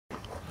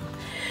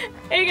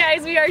Hey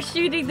guys, we are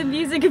shooting the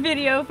music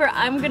video for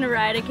I'm Gonna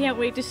Ride. I can't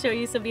wait to show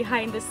you some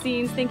behind the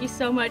scenes. Thank you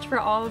so much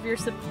for all of your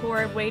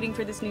support, waiting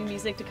for this new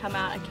music to come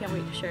out. I can't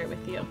wait to share it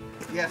with you.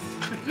 Yes.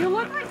 You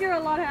look like you're a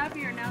lot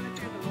happier now that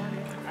you're the one.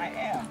 I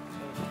am.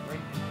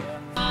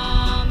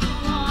 I'm the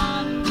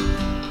one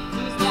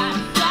who's got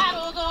to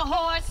saddle the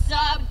horse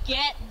up,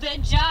 get the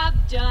job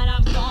done.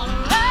 I'm gonna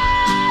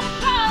ride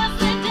across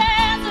the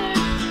desert,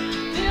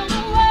 feel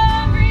the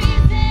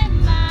worries in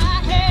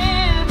my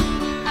hair.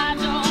 I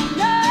don't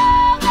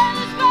know where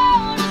this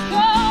road is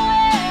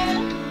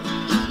going,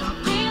 but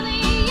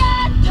really I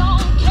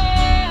don't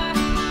care.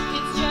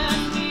 It's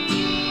just me,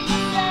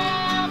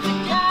 myself,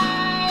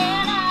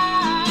 and I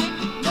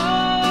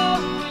know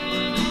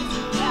it's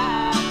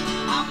right.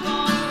 I'm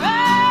gonna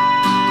ride,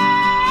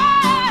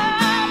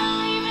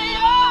 leave it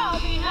all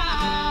behind.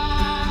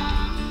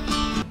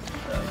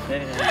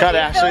 Cut,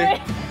 Ashley.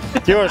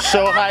 You are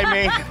so high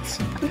maintenance.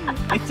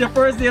 It's your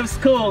first day of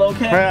school,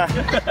 okay? Yeah.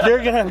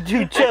 You're gonna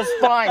do just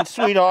fine,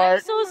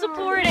 sweetheart. So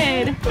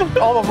supported.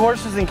 All the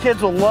horses and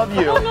kids will love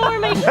you. Oh no, where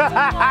my shoes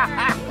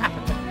are.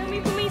 Let me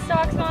put my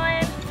socks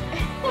on.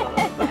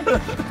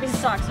 These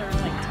socks are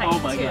like tight Oh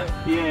my too. god.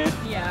 Yeah.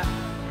 Yeah.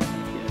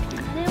 I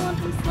didn't want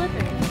them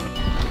slipping.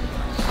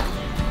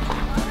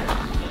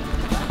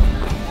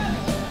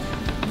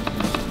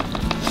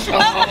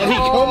 Oh, he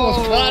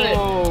almost got it.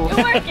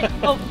 You're working.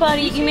 Oh,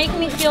 buddy, you make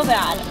me feel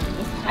bad.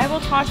 I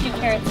will toss you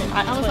carrots and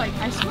I was like,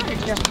 I swear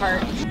to your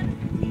heart.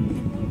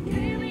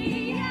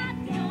 Really, I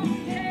don't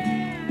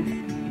care.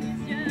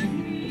 It's just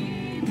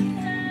me,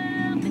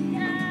 myself, and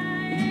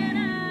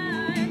I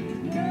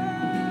know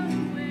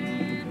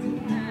it's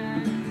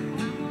right.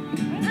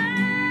 I'm gonna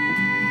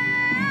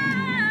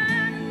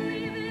ride,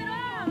 leave it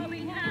all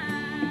behind.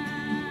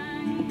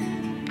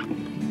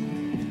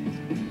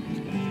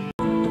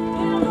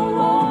 Feel the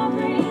warm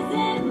breeze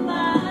in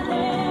my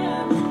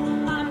hair.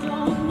 I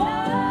don't know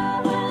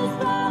where this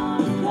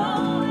road is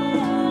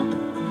going,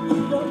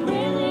 but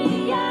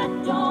really I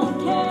don't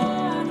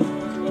care.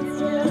 It's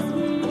just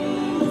me,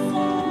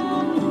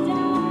 myself,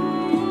 and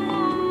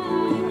I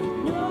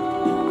know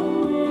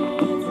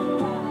it's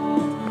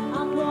right.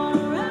 I'm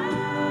gonna ride,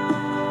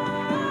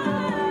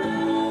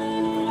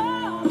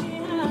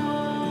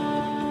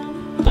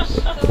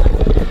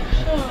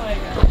 Oh my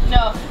god.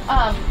 No,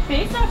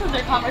 based off of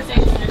their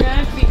conversation, you're gonna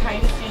have to be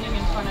kind of standing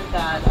in front of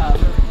that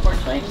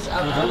porch light. Just a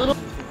little.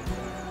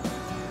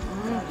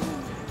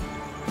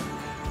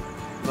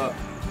 Look.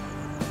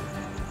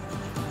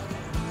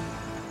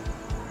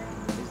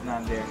 He's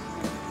not there.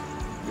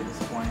 You're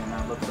disappointed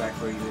now. Look back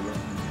where you were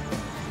looking.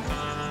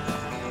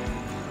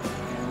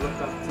 And look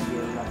up to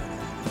your left.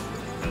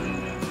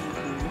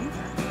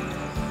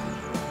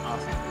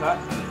 Awesome. Cut.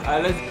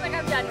 Alright, let's. Like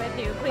I'm done with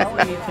you. Please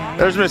leave.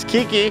 There's Miss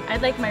Kiki.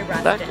 I'd like my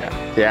rest That day.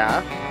 guy.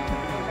 Yeah.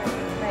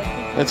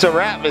 It's a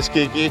wrap, Miss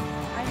Kiki.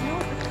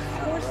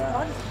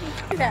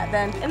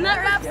 And that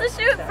wraps the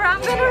shoot for I'm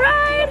Gonna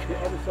Ride.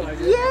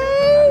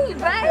 Yay!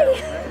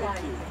 Bye!